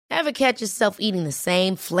Ever catch yourself eating the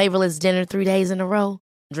same flavorless dinner 3 days in a row?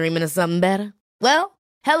 Dreaming of something better? Well,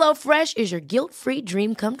 HelloFresh is your guilt-free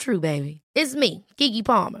dream come true, baby. It's me, Keke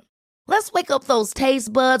Palmer. Let's wake up those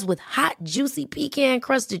taste buds with hot, juicy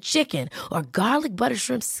pecan-crusted chicken or garlic butter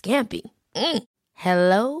shrimp scampi.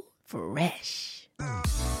 Hello Fresh.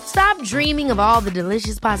 Stop dreaming of all the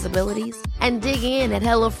delicious possibilities and dig in at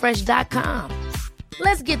HelloFresh.com.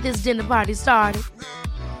 Let's get this dinner party started.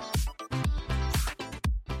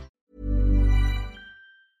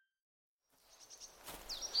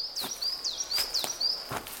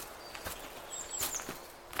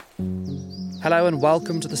 Hello and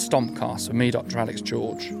welcome to the Stompcast with me, Dr Alex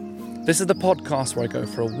George. This is the podcast where I go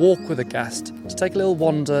for a walk with a guest to take a little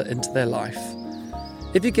wander into their life.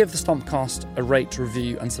 If you give the Stompcast a rate,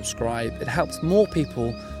 review and subscribe, it helps more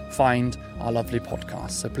people find our lovely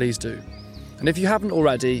podcast, so please do. And if you haven't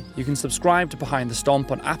already, you can subscribe to Behind the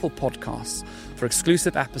Stomp on Apple Podcasts for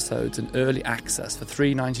exclusive episodes and early access for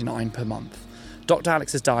 $3.99 per month. Dr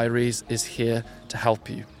Alex's Diaries is here to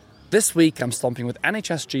help you. This week I'm stomping with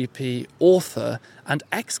NHS GP, author and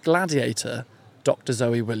ex-gladiator Dr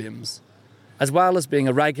Zoe Williams. As well as being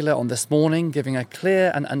a regular on This Morning, giving a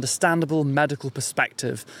clear and understandable medical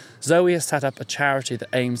perspective, Zoe has set up a charity that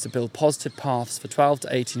aims to build positive paths for 12 to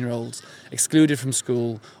 18-year-olds excluded from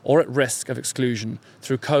school or at risk of exclusion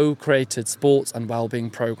through co-created sports and wellbeing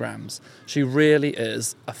programmes. She really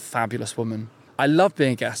is a fabulous woman. I love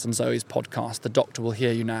being a guest on Zoe's podcast, The Doctor Will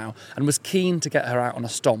Hear You Now, and was keen to get her out on a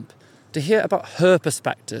stomp to hear about her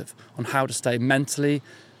perspective on how to stay mentally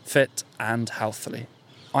fit and healthily.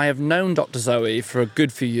 I have known Dr Zoe for a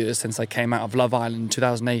good few years since I came out of Love Island in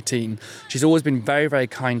 2018. She's always been very, very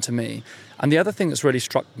kind to me. And the other thing that's really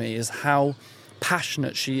struck me is how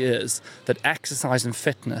passionate she is that exercise and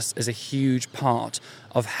fitness is a huge part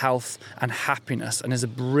of health and happiness and is a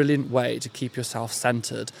brilliant way to keep yourself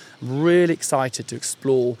centred. I'm really excited to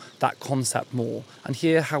explore that concept more and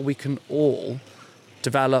hear how we can all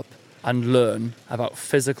develop and learn about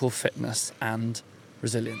physical fitness and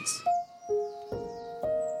resilience.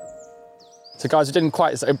 So guys, we didn't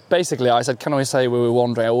quite, so basically I said, can I say we were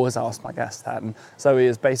wandering? I always ask my guests that, and Zoe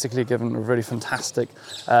has basically given a really fantastic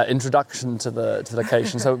introduction to the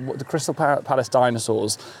location. So the Crystal Palace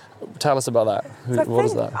dinosaurs, tell us about that. What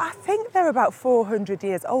is that? I think they're about 400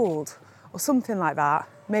 years old, or something like that.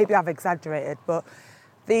 Maybe I've exaggerated, but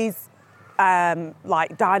these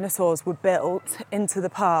dinosaurs were built into the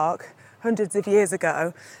park hundreds of years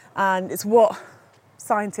ago, and it's what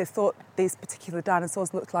scientists thought these particular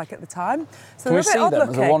dinosaurs looked like at the time. So can we see them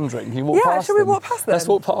as we're wandering? Can you walk past shall we walk past them? Let's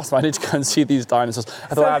walk past them. I need to go and see these dinosaurs.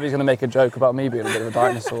 I thought Abby's going to make a joke about me being a bit of a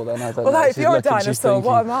dinosaur then. I don't know. If you're a dinosaur,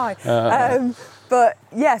 what am I? But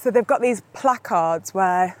yeah, so they've got these placards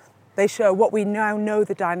where they show what we now know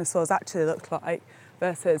the dinosaurs actually looked like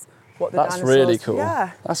versus what the dinosaurs... That's really cool.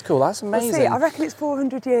 Yeah. That's cool. That's amazing. We'll see. I reckon it's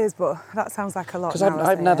 400 years, but that sounds like a lot. Because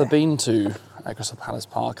I've never been to Crystal Palace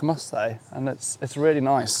Park, I must say, and it's really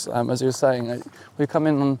nice. As you were saying, we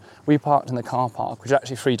parked in the car park, which is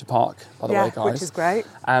actually free to park, by the way, guys. Which is great.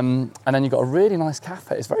 And then you've got a really nice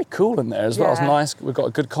cafe. It's very cool in there as well. It's nice. We've got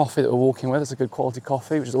a good coffee that we're walking with. It's a good quality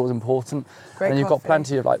coffee, which is always important. Great and you've got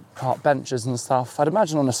plenty of park benches and stuff. I'd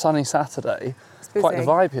imagine on a sunny Saturday, quite the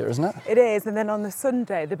vibe here, isn't it? It is, and then on the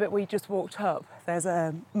Sunday, the bit we just walked up, there's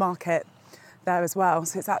a market there as well,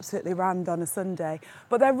 so it's absolutely rammed on a Sunday.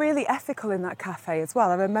 But they're really ethical in that cafe as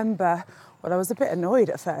well. I remember, I was a bit annoyed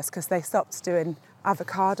at first because they stopped doing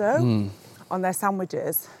avocado on their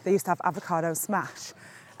sandwiches. They used to have avocado smash,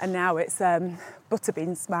 and now it's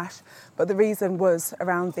butterbean smash. But the reason was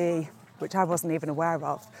around which I wasn't even aware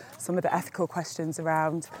of, some of the ethical questions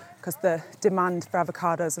around, because the demand for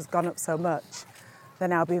avocados has gone up so much, they're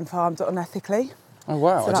now being farmed unethically. Oh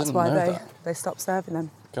wow, so I didn't know that. They stopped serving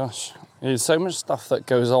them. Gosh, there's so much stuff that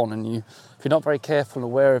goes on, and if you're not very careful and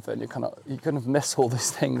aware of it, you kind of miss all these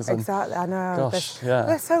things. Exactly, I know. Gosh,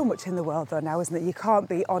 there's so much in the world though now, isn't it? You can't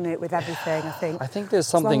be on it with everything. I think there's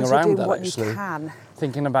something around that actually. You can.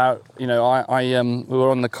 Thinking about, we were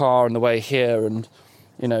on the car on the way here, and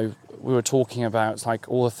we were talking about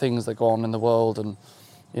all the things that go on in the world, and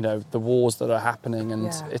the wars that are happening, and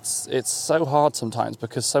it's so hard sometimes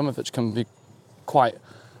because some of it can be quite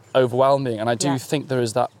overwhelming, and I do think there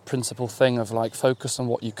is that principal thing of focus on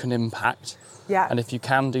what you can impact, and if you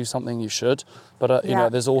can do something you should, but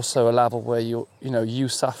there's also a level where you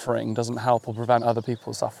suffering doesn't help or prevent other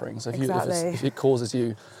people suffering. So if it causes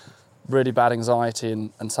you really bad anxiety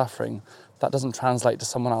and suffering, that doesn't translate to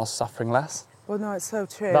someone else suffering less. Well, no, it's so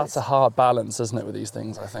true. That's a hard balance, isn't it, with these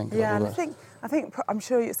things, I think. Yeah, and I think I'm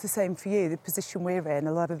sure it's the same for you. The position we're in,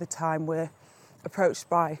 a lot of the time we're approached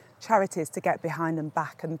by charities to get behind and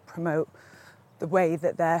back and promote the way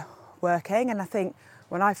that they're working. And I think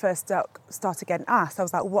when I first started getting asked, I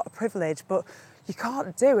was like, what a privilege, but you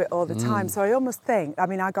can't do it all the time. So I almost think, I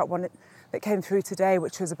mean, I got one that came through today,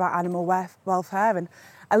 which was about animal welfare, and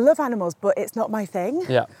I love animals, but it's not my thing.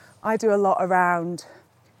 Yeah. I do a lot around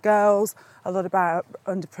girls, a lot about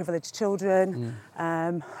underprivileged children,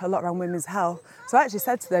 a lot around women's health. So I actually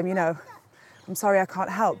said to them, you know, I'm sorry I can't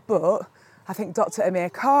help, but I think Dr Amir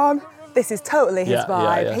Khan, this is totally his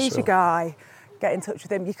vibe. He's your guy. Get in touch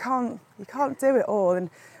with him. You can't do it all, and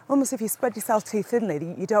almost if you spread yourself too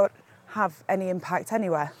thinly, you don't have any impact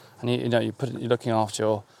anywhere. And you're looking after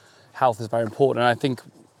your health is very important. And I think,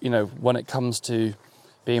 you know, when it comes to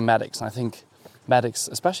being medics, and I think medics,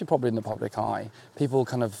 especially probably in the public eye, people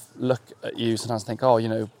kind of look at you sometimes and think, oh, you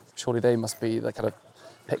know, surely they must be the kind of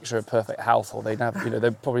picture of perfect health, or they have, you know,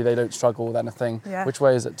 they don't struggle with anything. Yeah. Which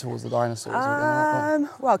way is it towards the dinosaurs?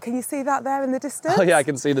 Well, can you see that there in the distance? Oh yeah, I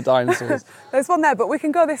can see the dinosaurs. There's one there, but we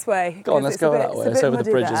can go this way. Go on, let's go that way. It's over the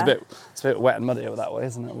bridge. There. It's a bit wet and muddy over that way,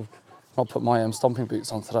 isn't it? I'll put my stomping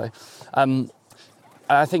boots on today.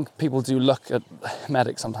 I think people do look at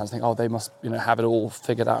medics sometimes and think, oh, they must, you know, have it all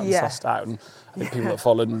figured out and sussed out. And I think people that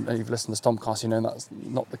follow and you've listened to Stompcast, you know that's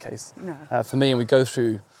not the case. No. For me, and we go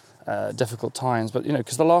through difficult times, but, you know,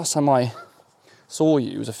 because the last time I saw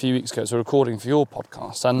you was a few weeks ago, so recording for your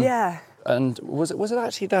podcast. And And was it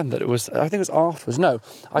actually then that it was? I think it was afterwards. No,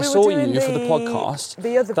 I saw you for the podcast.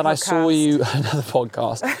 The other then podcast. I saw you another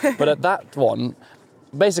podcast. But at that one,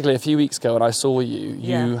 basically a few weeks ago, when I saw you,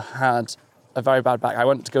 you had a very bad back. I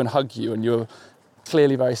went to go and hug you, and you were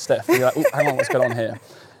clearly very stiff. And you're like, hang on, what's going on here?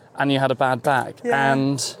 And you had a bad back,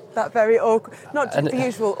 and that very awkward, not the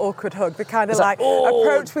usual awkward hug, the kind of like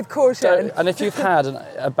approach with caution. And if you've had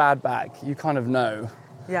a bad back, you kind of know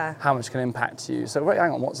how much can impact you. So wait,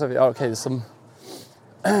 hang on, what's over? Oh, okay, there's some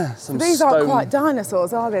These stone. aren't quite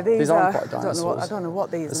dinosaurs, are they? These aren't quite dinosaurs. I don't know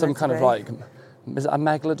what these are. There's some kind of like, is it a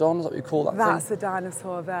megalodon? Is that what you call that That's thing? a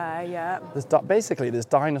dinosaur there, yeah. There's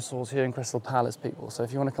dinosaurs here in Crystal Palace, people. So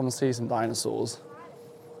if you want to come and see some dinosaurs,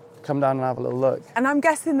 come down and have a little look. And I'm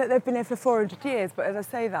guessing that they've been here for 400 years, but as I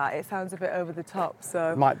say that, it sounds a bit over the top.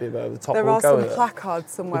 So it might be a bit over the top. There are some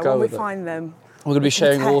placards somewhere when we find them. We're going to be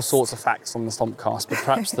sharing all sorts of facts on the Stompcast, but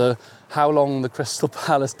perhaps how long the Crystal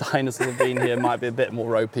Palace dinosaurs have been here might be a bit more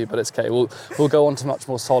ropey, but it's okay. We'll go on to much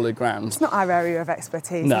more solid ground. It's not our area of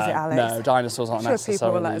expertise, is it, Alex? No, dinosaurs aren't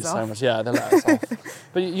necessarily so much. Yeah, they let us off.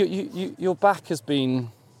 But your back has been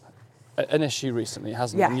an issue recently,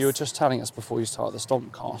 hasn't it? Yes. And you were just telling us before you started the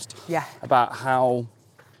Stompcast about how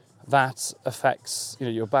that affects,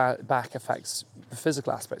 your back affects the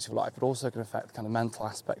physical aspects of life, but also can affect the kind of mental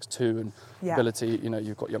aspects too, and ability.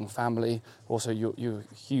 You've got a young family. Also, you're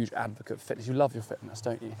a huge advocate of fitness. You love your fitness,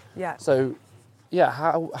 don't you? Yeah. So,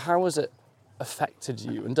 how has it affected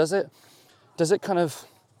you? And does it kind of,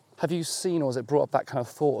 have you seen, or has it brought up that kind of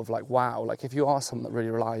thought of like, wow, like if you are someone that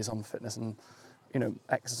really relies on fitness and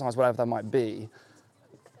exercise, whatever that might be,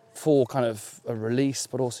 for kind of a release,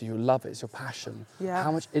 but also you love it, it's your passion. Yeah.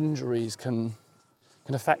 How much injuries can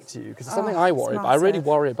affect you? Because it's something I worry about. I really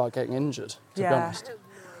worry about getting injured, to be honest.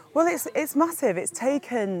 Well, it's massive. It's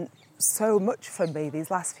taken so much from me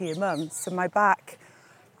these last few months. And my back,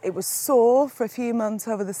 it was sore for a few months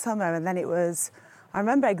over the summer, and then I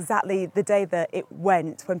remember exactly the day that it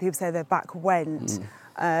went, when people say their back went.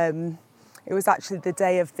 It was actually the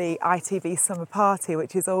day of the ITV summer party,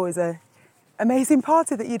 which is always a amazing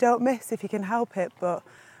party that you don't miss if you can help it. But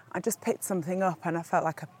I just picked something up and I felt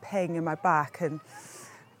like a ping in my back, and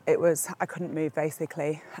I couldn't move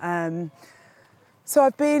basically. So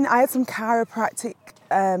I had some chiropractic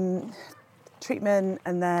treatment,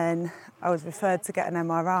 and then I was referred to get an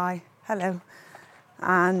MRI. Hello.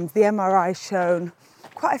 And the MRI shown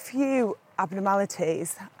quite a few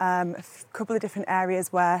abnormalities, a couple of different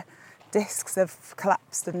areas where discs have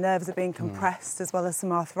collapsed and nerves are being compressed, as well as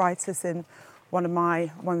some arthritis in one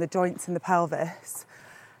of the joints in the pelvis.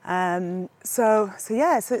 So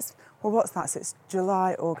it's, what's that? So it's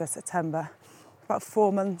July, August, September. About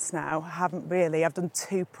 4 months now. I've done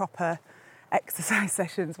 2 proper exercise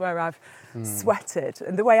sessions where I've sweated.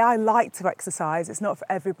 And the way I like to exercise, it's not for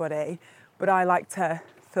everybody, but I like to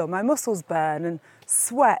feel my muscles burn and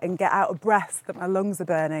sweat and get out of breath that my lungs are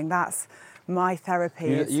burning. That's my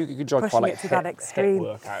therapy. You could join pushing quite it to that extreme.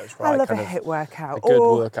 HIIT workouts, right? I love a HIIT workout. A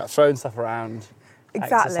good workout, throwing stuff around,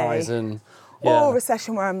 exactly. exercising. Or a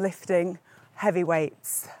session where I'm lifting heavy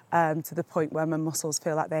weights to the point where my muscles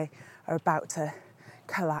feel like they are about to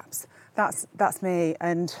collapse. That's me.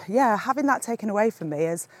 And having that taken away from me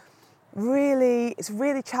it's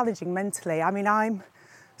really challenging mentally. I mean, I'm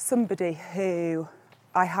somebody who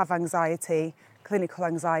I have anxiety, clinical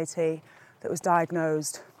anxiety, that was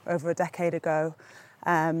diagnosed over a decade ago.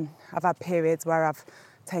 I've had periods where I've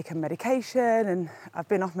taken medication, and I've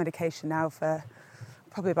been off medication now for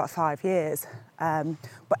probably about 5 years.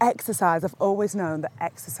 But exercise, I've always known that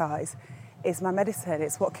exercise is my medicine.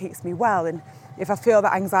 It's what keeps me well. And if I feel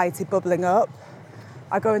that anxiety bubbling up,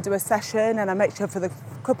 I go and do a session, and I make sure for the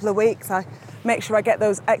couple of weeks, I make sure I get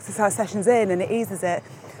those exercise sessions in, and it eases it.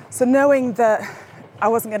 So knowing that I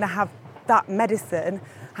wasn't going to have that medicine,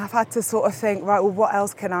 I've had to sort of think, right, well, what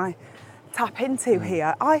else can I tap into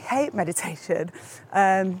here? I hate meditation.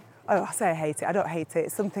 I say I hate it. I don't hate it.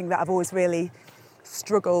 It's something that I've always really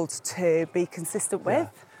struggled to be consistent with.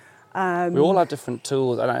 We all have different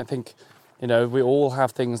tools, and I think, you know, we all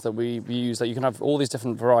have things that we use, that you can have all these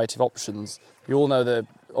different variety of options. You all know that,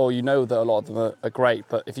 or you know that a lot of them are great,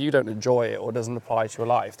 but if you don't enjoy it or it doesn't apply to your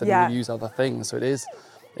life, then you use other things. So it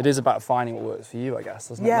is about finding what works for you, I guess,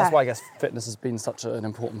 isn't it? That's why I guess fitness has been such an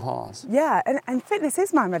important part. Yeah, and fitness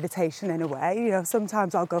is my meditation in a way. You know,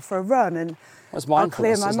 sometimes I'll go for a run and I'll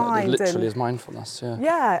clear my mind. It literally is mindfulness, yeah.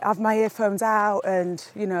 Yeah, I have my earphones out, and,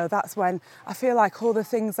 you know, that's when I feel like all the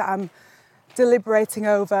things that I'm deliberating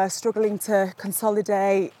over, struggling to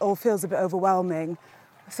consolidate, all feels a bit overwhelming.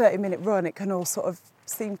 A 30-minute run, it can all sort of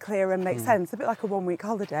seem clear and make sense, a bit like a 1-week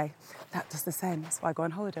holiday. That does the same. That's why I go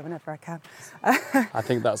on holiday whenever I can. I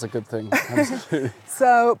think that's a good thing, absolutely.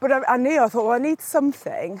 So, but I thought, well, I need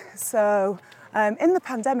something. So in the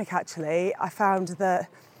pandemic, actually, I found that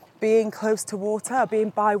being close to water, being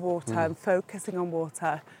by water and focusing on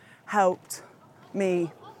water helped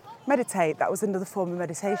me meditate. That was another form of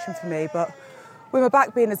meditation for me. But with my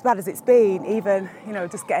back being as bad as it's been, even, you know,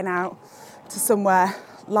 just getting out to somewhere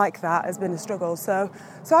like that has been a struggle. So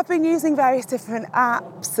I've been using various different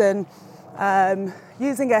apps and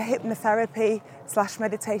using a hypnotherapy /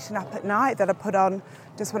 meditation app at night that I put on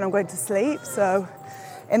just when I'm going to sleep. So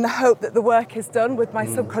in the hope that the work is done with my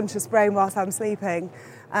subconscious brain whilst I'm sleeping.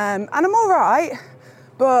 And I'm all right,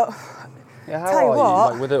 but yeah, tell you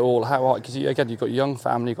what, like, with it all? How are? Because you've got a young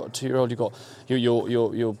family, you've got a 2-year-old,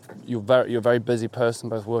 you're a very busy person,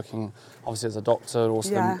 both working obviously as a doctor,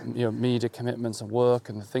 also the media commitments and work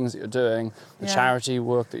and the things that you're doing, the charity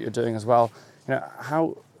work that you're doing as well. You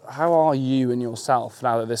know, how are you and yourself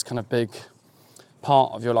now that this kind of big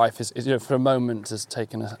part of your life is you know, for a moment has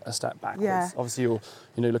taken a step backwards? Yeah. Obviously you're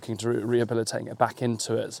looking to rehabilitate and get back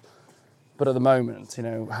into it. But at the moment, you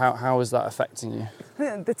know, how is that affecting you?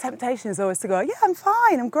 The temptation is always to go, yeah, I'm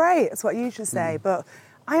fine, I'm great. That's what I usually say. But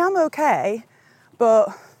I am okay,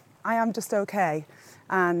 but I am just okay.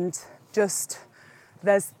 And just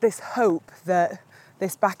there's this hope that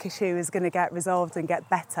this back issue is going to get resolved and get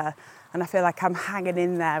better. And I feel like I'm hanging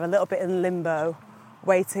in there a little bit in limbo,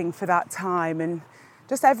 waiting for that time. And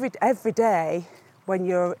just every day when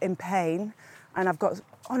you're in pain, and I've got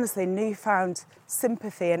honestly newfound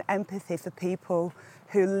sympathy and empathy for people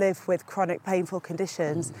who live with chronic painful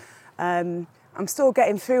conditions. I'm still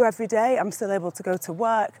getting through every day. I'm still able to go to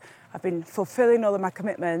work. I've been fulfilling all of my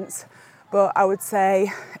commitments, but I would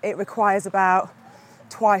say it requires about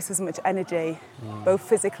twice as much energy, both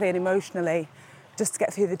physically and emotionally, just to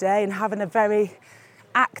get through the day. And having a very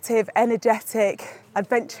active, energetic,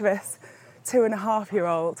 adventurous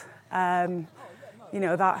 2.5-year-old, you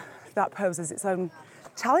know, that poses its own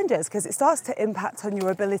challenges because it starts to impact on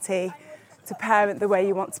your ability to parent the way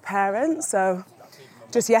you want to parent. So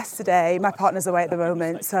just yesterday, my partner's away at the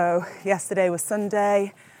moment, so yesterday was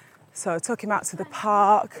Sunday, so I took him out to the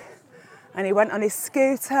park and he went on his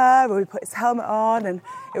scooter and we put his helmet on and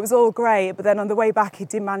it was all great, but then on the way back he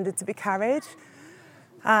demanded to be carried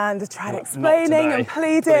and I tried explaining and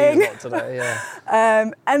pleading. Please, not today,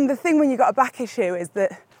 yeah. And the thing when you've got a back issue is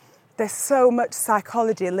that there's so much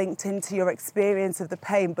psychology linked into your experience of the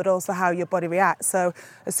pain, but also how your body reacts. So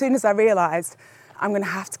as soon as I realised I'm going to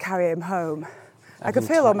have to carry him home, I could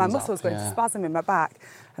feel all my muscles going to spasm in my back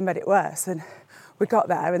and made it worse. And we got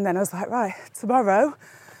there and then I was like, right, tomorrow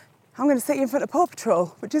I'm going to sit you in front of Paw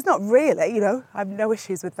Patrol, which is not really, you know, I have no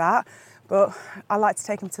issues with that. But I like to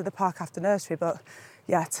take him to the park after nursery. But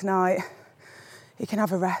yeah, tonight he can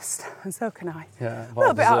have a rest, and so can I. Yeah, a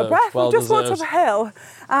little bit out of breath. We've just walked up a hill,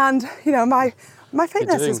 and you know my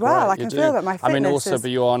fitness as well. Great. I can feel that my fitness. I mean, also,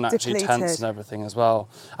 but you are naturally depleted. tense and everything as well.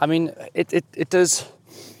 I mean, it does.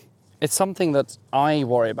 It's something that I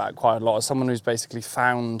worry about quite a lot. As someone who's basically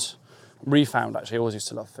refound. Actually, I always used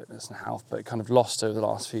to love fitness and health, but kind of lost over the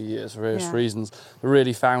last few years for various reasons. But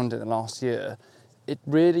really found it in the last year. it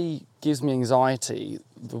really gives me anxiety,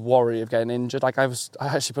 the worry of getting injured. Like I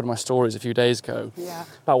actually put in my stories a few days ago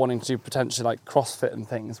about wanting to do potentially like CrossFit and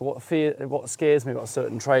things. What scares me about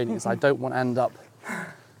certain training is I don't want to end up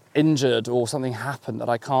injured or something happen that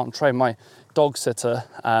I can't train. My dog sitter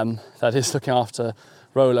that is looking after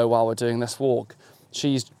Rolo while we're doing this walk,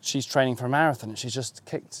 she's training for a marathon, and she's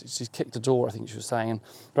kicked a door, I think she was saying, and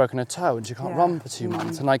broken her toe, and she can't run for 2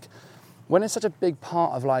 months. And like, when it's such a big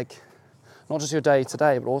part of like not just your day to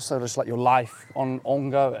day, but also just like your life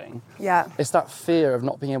ongoing, it's that fear of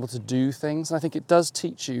not being able to do things. And I think it does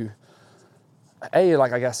teach you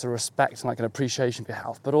like, I guess, a respect and like an appreciation for your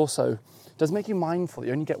health, but also does make you mindful.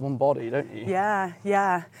 You only get one body, don't you?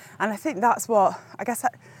 Yeah. And I think that's what, I guess,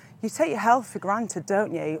 you take your health for granted,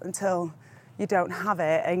 don't you, until you don't have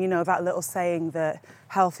it. And you know that little saying that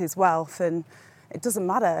health is wealth, and it doesn't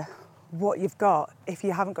matter what you've got. If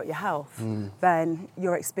you haven't got your health, then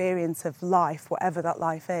your experience of life, whatever that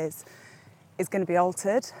life is going to be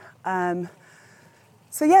altered.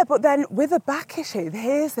 But then with a back issue,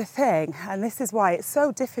 here's the thing, and this is why it's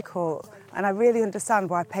so difficult, and I really understand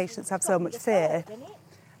why patients have so much fear,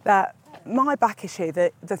 that my back issue,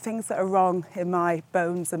 the things that are wrong in my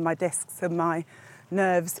bones and my discs and my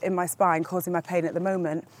nerves in my spine causing my pain at the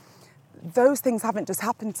moment, those things haven't just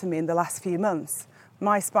happened to me in the last few months.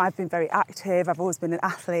 My spine's been very active, I've always been an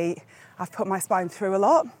athlete, I've put my spine through a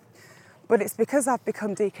lot, but it's because I've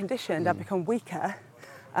become deconditioned, I've become weaker.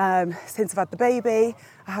 Since I've had the baby,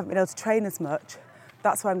 I haven't been able to train as much.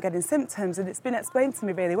 That's why I'm getting symptoms, and it's been explained to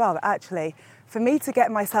me really well that actually, for me to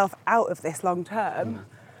get myself out of this long term,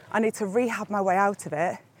 I need to rehab my way out of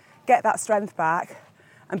it, get that strength back,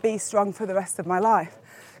 and be strong for the rest of my life.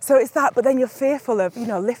 So it's that, but then you're fearful of,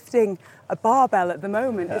 lifting a barbell at the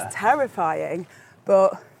moment. It's terrifying,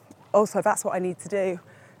 but also that's what I need to do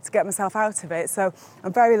to get myself out of it. So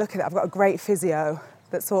I'm very lucky that I've got a great physio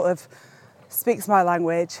that sort of speaks my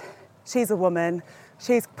language. She's a woman.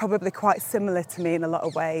 She's probably quite similar to me in a lot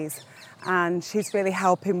of ways. And she's really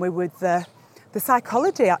helping me with the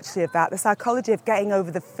psychology actually of that, the psychology of getting over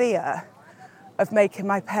the fear of making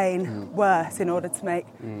my pain worse in order to make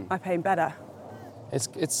my pain better.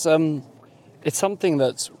 It's something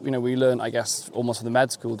that we learn, I guess, almost from the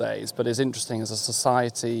med school days, but is interesting as a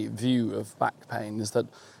society view of back pain is that,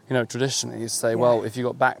 traditionally you say, well, if you've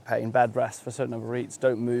got back pain, bed rest for a certain number of weeks,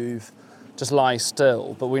 don't move, just lie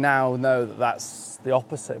still. But we now know that that's the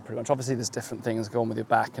opposite pretty much. Obviously there's different things going on with your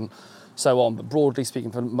back and so on, but broadly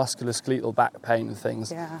speaking, for musculoskeletal back pain and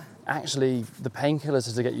things, actually the painkillers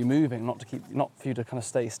are to get you moving, not for you to kind of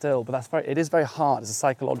stay still. But it is very hard. It's a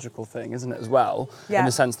psychological thing, isn't it, as well? In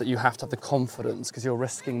the sense that you have to have the confidence because you're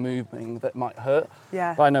risking moving that might hurt.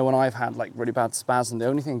 But I know when I've had like really bad spasm, the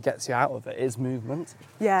only thing that gets you out of it is movement.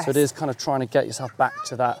 So it is kind of trying to get yourself back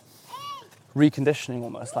to that reconditioning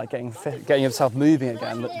almost, like getting fit, getting yourself moving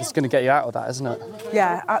again. That's going to get you out of that, isn't it?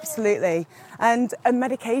 Yeah, absolutely. And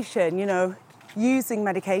medication, using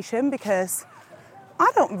medication, because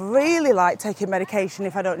I don't really like taking medication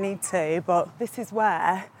if I don't need to, but this is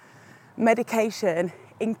where medication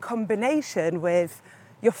in combination with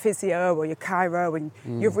your physio or your chiro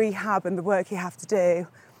and your rehab and the work you have to do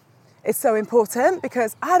is so important,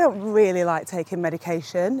 because I don't really like taking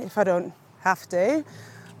medication if I don't have to.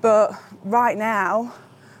 But right now,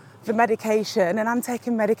 the medication, and I'm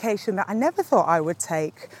taking medication that I never thought I would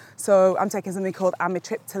take. So I'm taking something called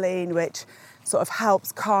amitriptyline, which sort of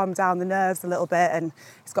helps calm down the nerves a little bit, and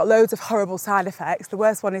it's got loads of horrible side effects. The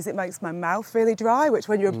worst one is it makes my mouth really dry, which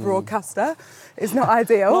when you're a broadcaster is not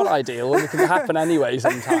ideal. Not ideal, it can happen anyway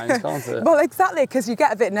sometimes, can't it? Well, exactly, because you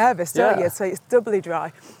get a bit nervous, don't you? So it's doubly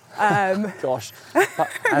dry. Gosh,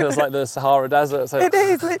 and it's like the Sahara Desert. So it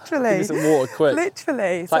is, literally. Give me some water, quick.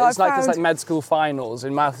 Literally. It's like med school finals.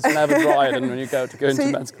 Your mouth is never drier than when you go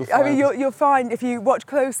into med school finals. I mean, you'll find, if you watch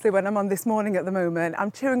closely when I'm on This Morning at the moment,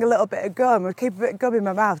 I'm chewing a little bit of gum. I keep a bit of gum in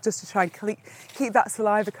my mouth just to try and keep that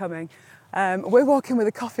saliva coming. We're walking with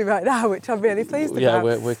a coffee right now, which I'm really pleased about.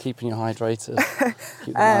 Yeah, we're keeping you hydrated.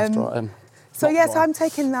 Keep the mouth dry. So I'm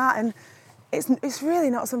taking that, and it's really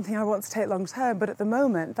not something I want to take long term, but at the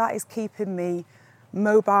moment that is keeping me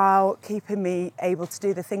mobile, keeping me able to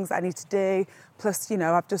do the things that I need to do. Plus,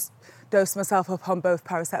 I've just dosed myself up on both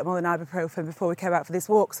paracetamol and ibuprofen before we came out for this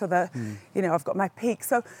walk, so that I've got my peak.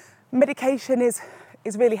 So medication is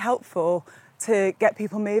really helpful to get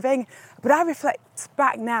people moving. But I reflect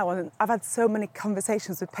back now, and I've had so many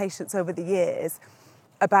conversations with patients over the years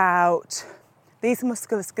about these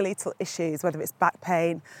musculoskeletal issues, whether it's back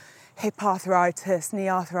pain, hip arthritis, knee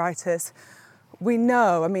arthritis. We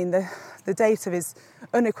know, the data is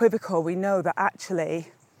unequivocal. We know that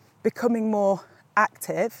actually becoming more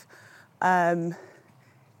active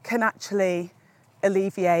can actually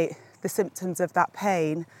alleviate the symptoms of that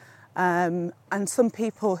pain. And some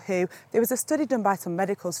people there was a study done by some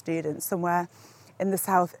medical students somewhere in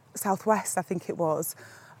the southwest, I think it was.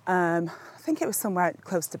 I think it was somewhere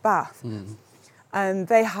close to Bath. And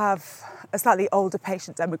they have a slightly older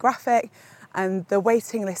patient demographic, and the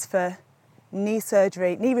waiting list for knee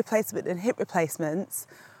surgery, knee replacement and hip replacements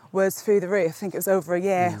was through the roof. I think it was over a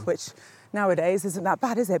year, which nowadays isn't that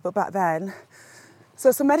bad, is it? But back then.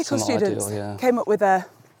 So some medical students came up with an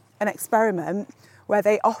experiment where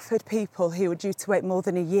they offered people who were due to wait more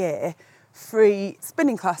than a year free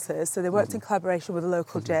spinning classes. So they worked in collaboration with a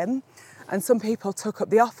local gym, and some people took up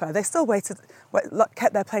the offer. They still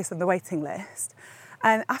kept their place on the waiting list.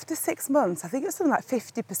 And after 6 months, I think it was something like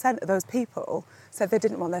 50% of those people said they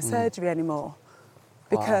didn't want their surgery anymore.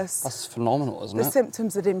 Because that's phenomenal, isn't it? The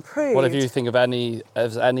symptoms had improved. What if you think of any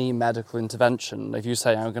medical intervention? If you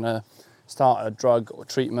say, I'm going to start a drug or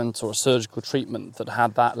treatment or a surgical treatment that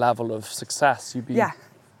had that level of success, you'd be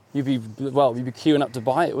queuing up to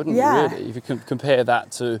buy it, wouldn't you, really? If you can compare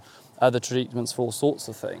that to other treatments for all sorts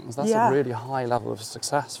of things, that's a really high level of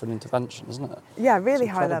success for an intervention, isn't it? Yeah, really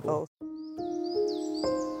high level.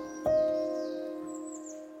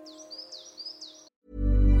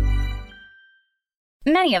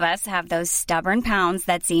 Many of us have those stubborn pounds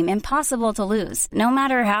that seem impossible to lose, no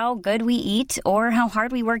matter how good we eat or how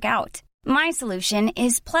hard we work out. My solution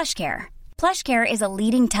is PlushCare. PlushCare is a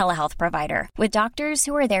leading telehealth provider with doctors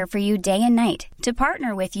who are there for you day and night to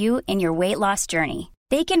partner with you in your weight loss journey.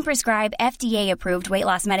 They can prescribe FDA-approved weight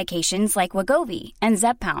loss medications like Wegovy and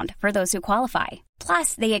Zepbound for those who qualify.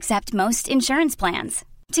 Plus, they accept most insurance plans.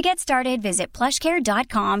 To get started, visit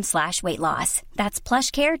plushcare.com/weightloss. That's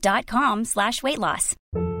plushcare.com/weightloss.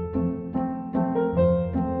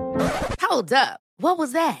 Hold up. What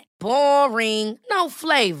was that? Boring. No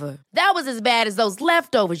flavor. That was as bad as those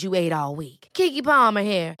leftovers you ate all week. Keke Palmer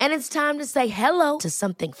here, and it's time to say hello to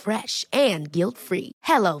something fresh and guilt-free.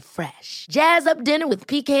 Hello Fresh. Jazz up dinner with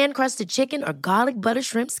pecan-crusted chicken or garlic butter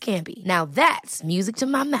shrimp scampi. Now that's music to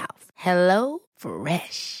my mouth. Hello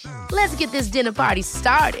Fresh. Let's get this dinner party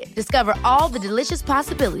started. Discover all the delicious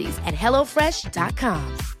possibilities at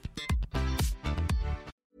hellofresh.com.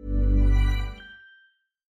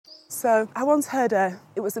 So I once heard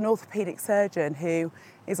it was an orthopaedic surgeon who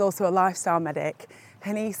is also a lifestyle medic,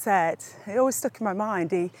 and he said, it always stuck in my mind,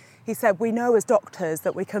 he said, we know as doctors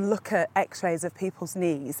that we can look at x-rays of people's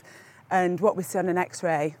knees, and what we see on an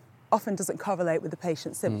x-ray often doesn't correlate with the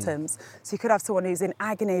patient's symptoms. So you could have someone who's in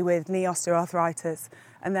agony with knee osteoarthritis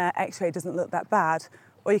and their x-ray doesn't look that bad,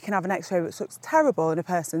 or you can have an x-ray which looks terrible and a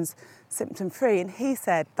person's symptom-free. And he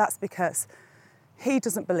said that's because he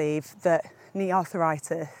doesn't believe that knee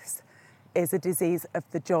arthritis is a disease of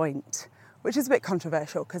the joint, which is a bit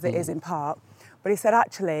controversial because it is in part. But he said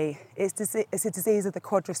actually it's a disease of the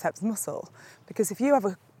quadriceps muscle, because if you have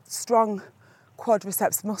a strong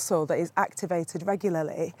quadriceps muscle that is activated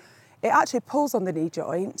regularly, it actually pulls on the knee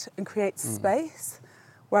joint and creates space.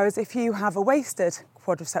 Whereas if you have a wasted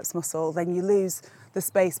quadriceps muscle, then you lose the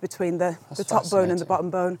space between the top bone and the bottom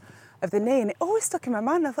bone of the knee. And it always stuck in my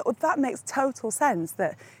mind. I thought, well, that makes total sense,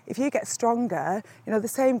 that if you get stronger, the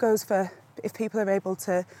same goes for if people are able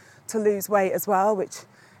to lose weight as well, which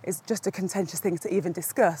is just a contentious thing to even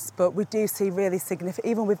discuss. But we do see really significant,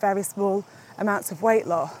 even with very small amounts of weight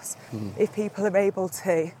loss, if people are able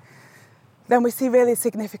to, then we see really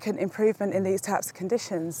significant improvement in these types of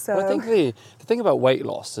conditions. So well, I think the thing about weight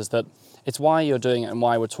loss is that it's why you're doing it and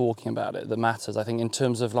why we're talking about it that matters. I think in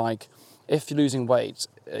terms of if you're losing weight,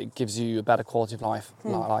 it gives you a better quality of life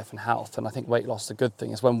and health. And I think weight loss is a good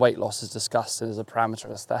thing. It's when weight loss is discussed as a parameter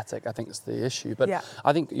of aesthetic, I think it's the issue. But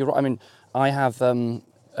I think you're right. I mean, I have some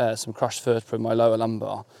crushed vertebra in my lower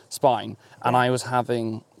lumbar spine, and I was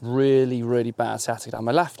having really, really bad sciatica down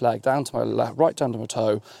my left leg, down to my left, right down to my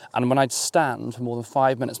toe. And when I'd stand for more than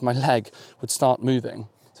 5 minutes, my leg would start moving.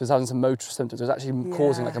 So it was having some motor symptoms. It was actually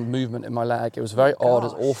causing a movement in my leg. It was very odd.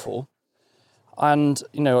 It was awful. And,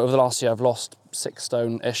 over the last year, I've lost 6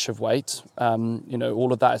 stone-ish of weight.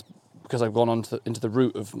 All of that is because I've gone into the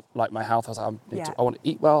root of my health. I was like, I want to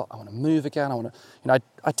eat well. I want to move again. I want to,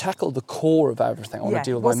 I tackled the core of everything. I want to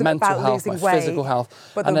deal with my mental health, my physical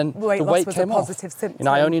health. But and then the weight came off. Symptom.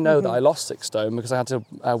 I only know that I lost 6 stone because I had to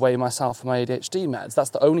weigh myself for my ADHD meds. That's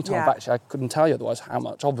the only time I couldn't tell you otherwise how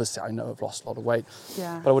much. Obviously, I know I've lost a lot of weight,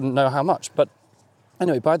 but I wouldn't know how much. But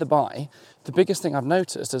anyway, by the by, the biggest thing I've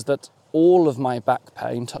noticed is that all of my back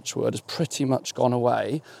pain, touch wood, has pretty much gone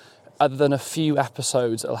away, other than a few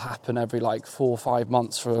episodes that'll happen every 4 or 5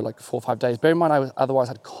 months for 4 or 5 days. Bear in mind, I otherwise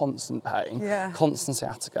had constant pain, constant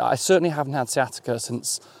sciatica. I certainly haven't had sciatica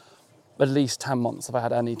since at least 10 months if I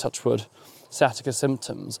had any, touch wood, sciatica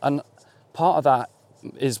symptoms. And part of that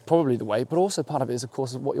is probably the weight, but also part of it is, of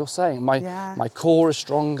course, what you're saying. My core is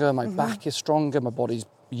stronger, my back is stronger, my body's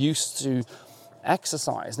used to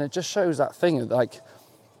exercise. And it just shows that thing of like,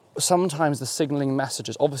 sometimes the signalling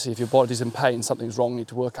messages, obviously if your body's in pain, something's wrong, you need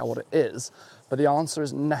to work out what it is. But the answer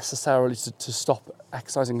isn't necessarily to stop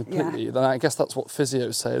exercising completely. Then I guess that's what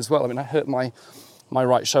physios say as well. I mean, I hurt my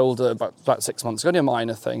right shoulder about 6 months ago, only a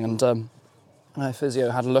minor thing, and my physio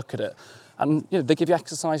had a look at it. And they give you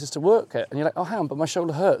exercises to work it. And you're like, oh, hang on, but my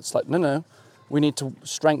shoulder hurts. Like, no, we need to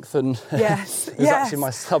strengthen. Yes, It's actually my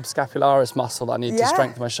subscapularis muscle that I need to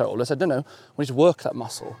strengthen my shoulder. I said, no, we need to work that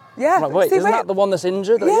muscle. Yeah. I'm like, wait, isn't that the one that's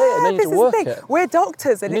injured? Yeah, you need to work it. We're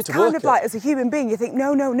doctors, and you it's kind of like, as a human being, you think,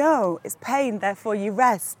 no, it's pain, therefore you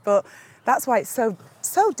rest. But that's why it's so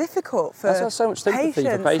difficult for That's why so much sympathy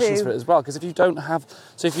for patients for it as well. Because if you don't have,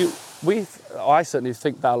 I certainly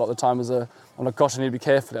think that a lot of the time I'm like, gosh, I need to be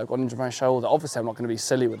careful. I've got an injury in my shoulder. Obviously, I'm not going to be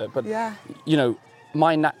silly with it, but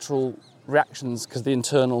my natural reactions, because the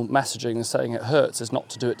internal messaging is saying it hurts, is not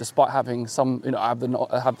to do it, despite having some,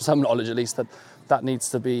 I have some knowledge at least that needs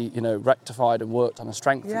to be, rectified and worked on and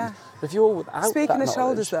strengthened. Yeah. But if you're without Speaking of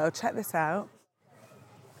shoulders, though, check this out.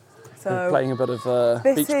 So playing a bit of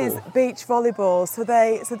this beach is ball. beach volleyball.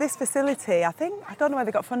 So this facility, I don't know where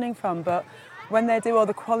they got funding from, but when they do all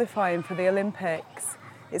the qualifying for the Olympics,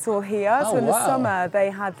 it's all here. Oh, so in the wow. summer, they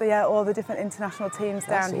had all the different international teams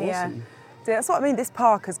That's down here. awesome. That's what I mean. This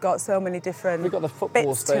park has got so many different We've got the football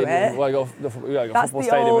bits stadium. to it. Well, we got the That's football the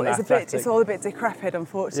stadium old. and athletic. It's all a bit decrepit,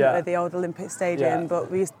 unfortunately. Yeah. The old Olympic Stadium, Yeah. but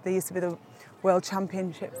there used to be the World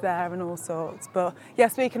Championships there and all sorts. But yeah,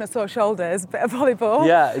 speaking of sore shoulders, a bit of volleyball.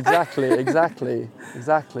 Yeah, exactly.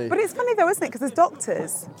 But it's funny though, isn't it? Because as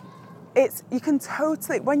doctors, you can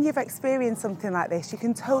totally, when you've experienced something like this, you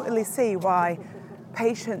can totally see why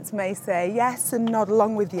patients may say yes and nod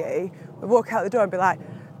along with you, but walk out the door and be like,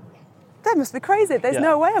 they must be crazy. There's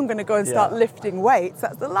no way I'm going to go and start lifting weights.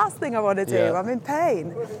 That's the last thing I want to do. Yeah. I'm in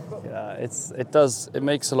pain. Yeah, it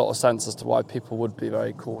makes a lot of sense as to why people would be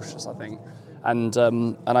very cautious, I think. And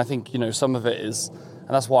I think, some of it is, and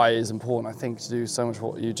that's why it is important, I think, to do so much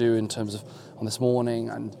what you do in terms of on this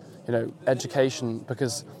morning and, education,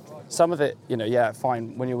 because some of it,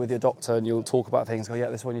 fine, when you're with your doctor and you'll talk about things, go,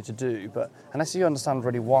 yeah, this is what you need to do, but unless you understand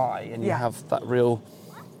really why and you have that real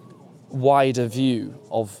wider view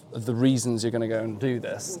of the reasons you're going to go and do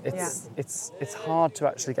this, it's hard to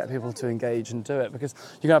actually get people to engage and do it, because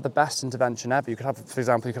you can have the best intervention ever. You could have, for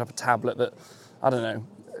example, a tablet that, I don't know,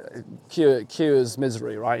 cures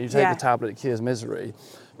misery, right? You take a tablet, it cures misery.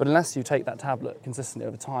 But unless you take that tablet consistently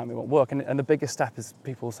over time, it won't work. And the biggest step is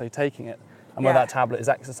people say taking it. And whether that tablet is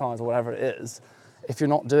exercise or whatever it is, if you're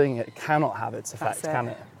not doing it, it cannot have its effect, can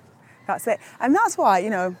it? That's it. And that's why,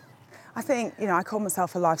 I think, I call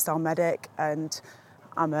myself a lifestyle medic, and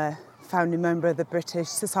I'm a founding member of the British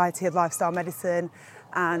Society of Lifestyle Medicine.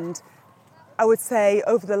 And I would say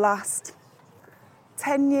over the last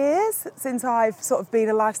 10 years since I've sort of been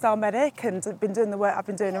a lifestyle medic and been doing the work I've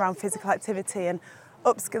been doing around physical activity and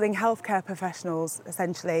upskilling healthcare professionals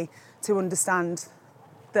essentially to understand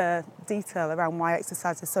the detail around why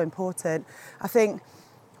exercise is so important. I think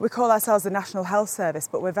we call ourselves the National Health Service,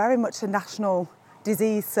 but we're very much a national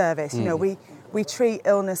disease service. We treat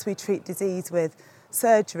illness, we treat disease with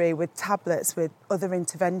surgery, with tablets, with other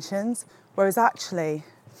interventions, whereas actually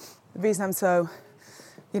the reason I'm so,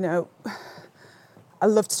 I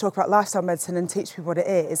love to talk about lifestyle medicine and teach people what it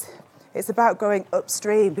is. It's about going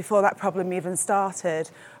upstream before that problem even started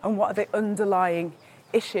and what are the underlying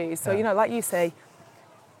issues. So, like you say,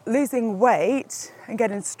 losing weight and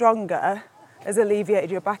getting stronger has alleviated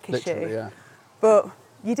your back issue. Yeah. But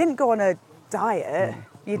you didn't go on a diet.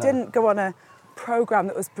 You didn't go on a program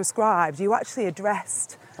that was prescribed. You actually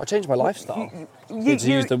addressed... I changed my lifestyle. To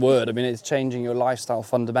use the word, it's changing your lifestyle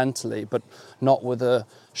fundamentally, but not with a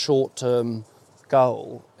short-term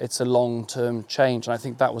goal. It's a long-term change, and I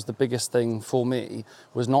think that was the biggest thing for me,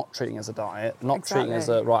 was not treating as a diet, not treating as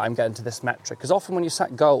I'm getting to this metric. Because often when you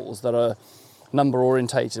set goals that are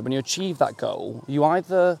number-orientated, when you achieve that goal, you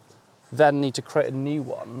either then need to create a new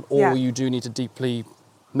one, or you do need to deeply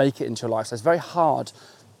make it into your lifestyle. It's very hard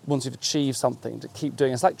once you've achieved something to keep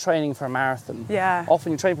doing. It's like training for a marathon. Yeah.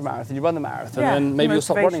 Often you train for a marathon, you run the marathon, and maybe you'll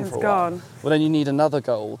stop running for a while. Well, then you need another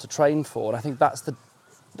goal to train for, and I think that's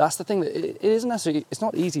the thing that it isn't necessarily, it's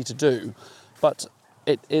not easy to do, but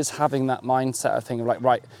it is having that mindset of thinking, like,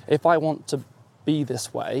 right, if I want to be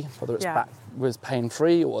this way, whether it's back with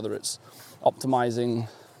pain-free or whether it's optimizing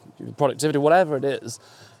productivity, whatever it is,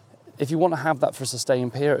 if you want to have that for a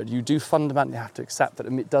sustained period, you do fundamentally have to accept that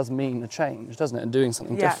it does mean a change, doesn't it, and doing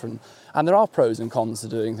something different. And there are pros and cons to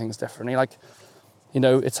doing things differently. Like,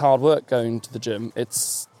 it's hard work going to the gym.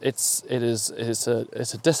 It's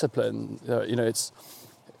a discipline. It's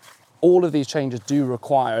all of these changes do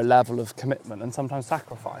require a level of commitment and sometimes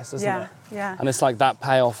sacrifice, doesn't it? Yeah. And it's like that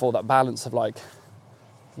payoff or that balance of like,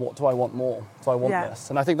 what do I want more? Do I want this?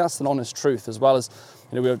 And I think that's an honest truth, as well as,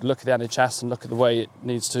 we look at the NHS and look at the way it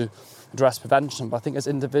needs to address prevention. But I think as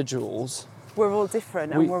individuals, we're all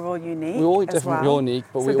different and we're all unique. We're all different, we're all unique.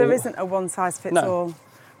 But so there isn't a one-size-fits-all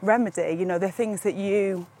remedy. The things that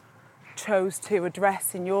you chose to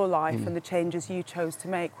address in your life and the changes you chose to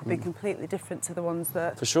make would be completely different to the ones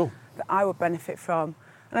that, for sure, that I would benefit from.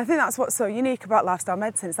 And I think that's what's so unique about lifestyle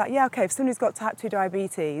medicine. It's like, if somebody's got type 2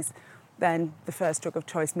 diabetes, then the first drug of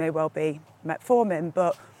choice may well be metformin.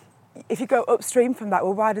 But if you go upstream from that,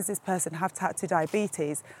 well, why does this person have type 2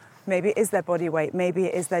 diabetes? Maybe it is their body weight, maybe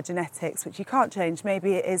it is their genetics, which you can't change,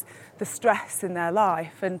 maybe it is the stress in their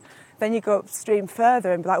life. And then you go upstream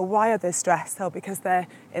further and be like, well, why are they stressed? Oh, because they're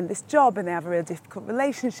in this job and they have real difficult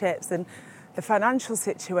relationships and the financial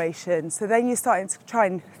situation. So then you're starting to try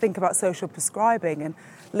and think about social prescribing and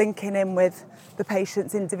linking in with the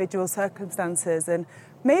patient's individual circumstances. And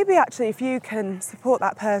maybe actually if you can support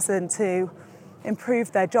that person to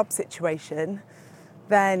improve their job situation,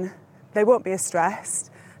 then they won't be as stressed.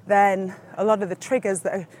 Then a lot of the triggers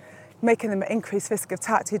that are making them at increased risk of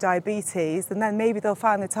type 2 diabetes, and then maybe they'll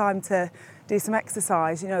find the time to do some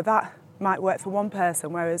exercise. That might work for one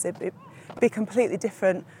person, whereas it'd be completely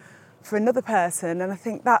different for another person. And I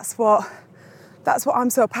think that's what I'm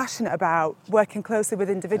so passionate about, working closely with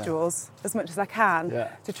individuals as much as I can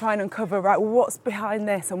to try and uncover, what's behind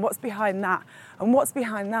this and what's behind that and what's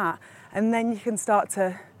behind that. And then you can start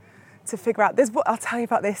to figure out this. I'll tell you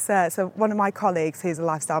about this. So one of my colleagues, who's a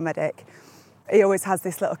lifestyle medic, he always has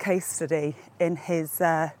this little case study in his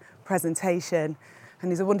presentation,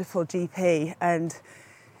 and he's a wonderful GP. And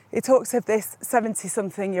he talks of this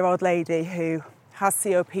 70-something-year-old lady who has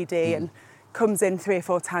COPD and comes in 3 or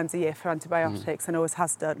 4 times a year for antibiotics and always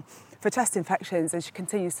has done for chest infections, and she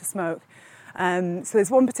continues to smoke. So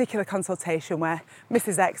there's one particular consultation where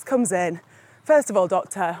Mrs. X comes in. First of all,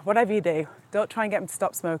 doctor, whatever you do, don't try and get them to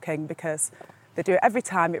stop smoking, because they do it every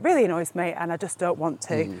time. It really annoys me and I just don't want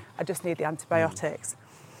to. I just need the antibiotics.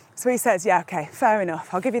 So he says, okay, fair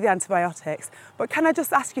enough. I'll give you the antibiotics. But can I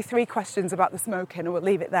just ask you 3 questions about the smoking, and we'll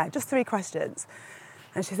leave it there? Just 3 questions.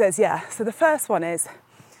 And she says, So the first one is,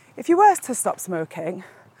 if you were to stop smoking,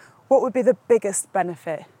 what would be the biggest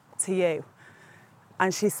benefit to you?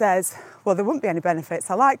 And she says, well, there wouldn't be any benefits.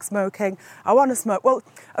 I like smoking. I want to smoke. Well,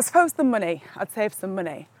 I suppose the money. I'd save some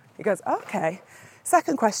money. He goes, okay.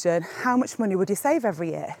 Second question, how much money would you save every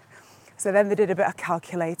year? So then they did a bit of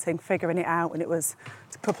calculating, figuring it out, and it was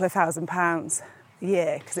a couple of £1,000 a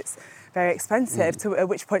year, because it's very expensive, at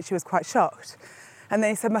which point she was quite shocked. And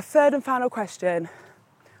then he said, my third and final question,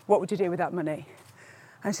 what would you do with that money?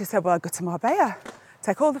 And she said, well, I'd go to Marbella,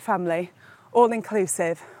 take all the family, all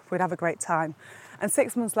inclusive, we'd have a great time. And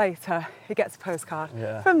 6 months later, he gets a postcard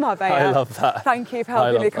from Marbella. I love that. Thank you for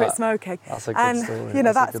helping me quit smoking. That's a good story. And,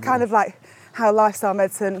 that's kind of like how lifestyle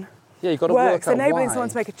medicine you've got to works. Work out Enabling why. someone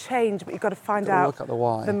to make a change, but you've got to find out the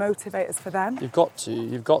why. The motivators for them. You've got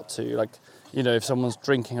to. Like, if someone's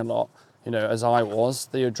drinking a lot, as I was,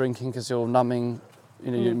 you're drinking because you're numbing.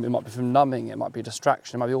 It might be from numbing, it might be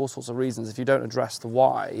distraction, it might be all sorts of reasons. If you don't address the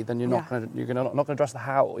why, then you're not going to address the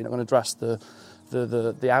how. You're not going to address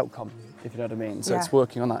the outcome, if you know what I mean. So it's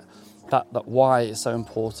working on that why is so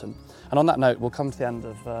important. And on that note, we'll come to the end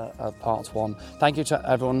of part 1. Thank you to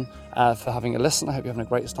everyone for having a listen. I hope you're having a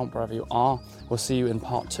great stomp wherever you are. We'll see you in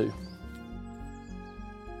part 2.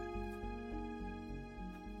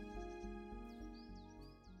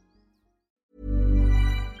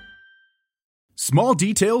 Small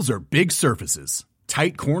details are big surfaces.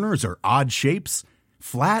 Tight corners are odd shapes.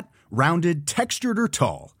 Flat, rounded, textured, or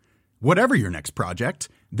tall. Whatever your next project,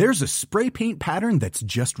 there's a spray paint pattern that's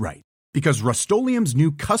just right. Because Rust-Oleum's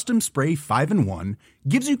new Custom Spray 5-in-1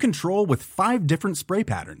 gives you control with 5 different spray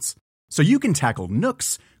patterns. So you can tackle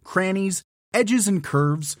nooks, crannies, edges, and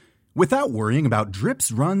curves without worrying about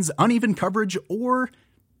drips, runs, uneven coverage, or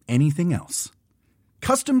anything else.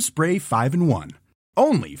 Custom Spray 5-in-1.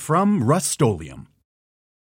 Only from Rust-Oleum.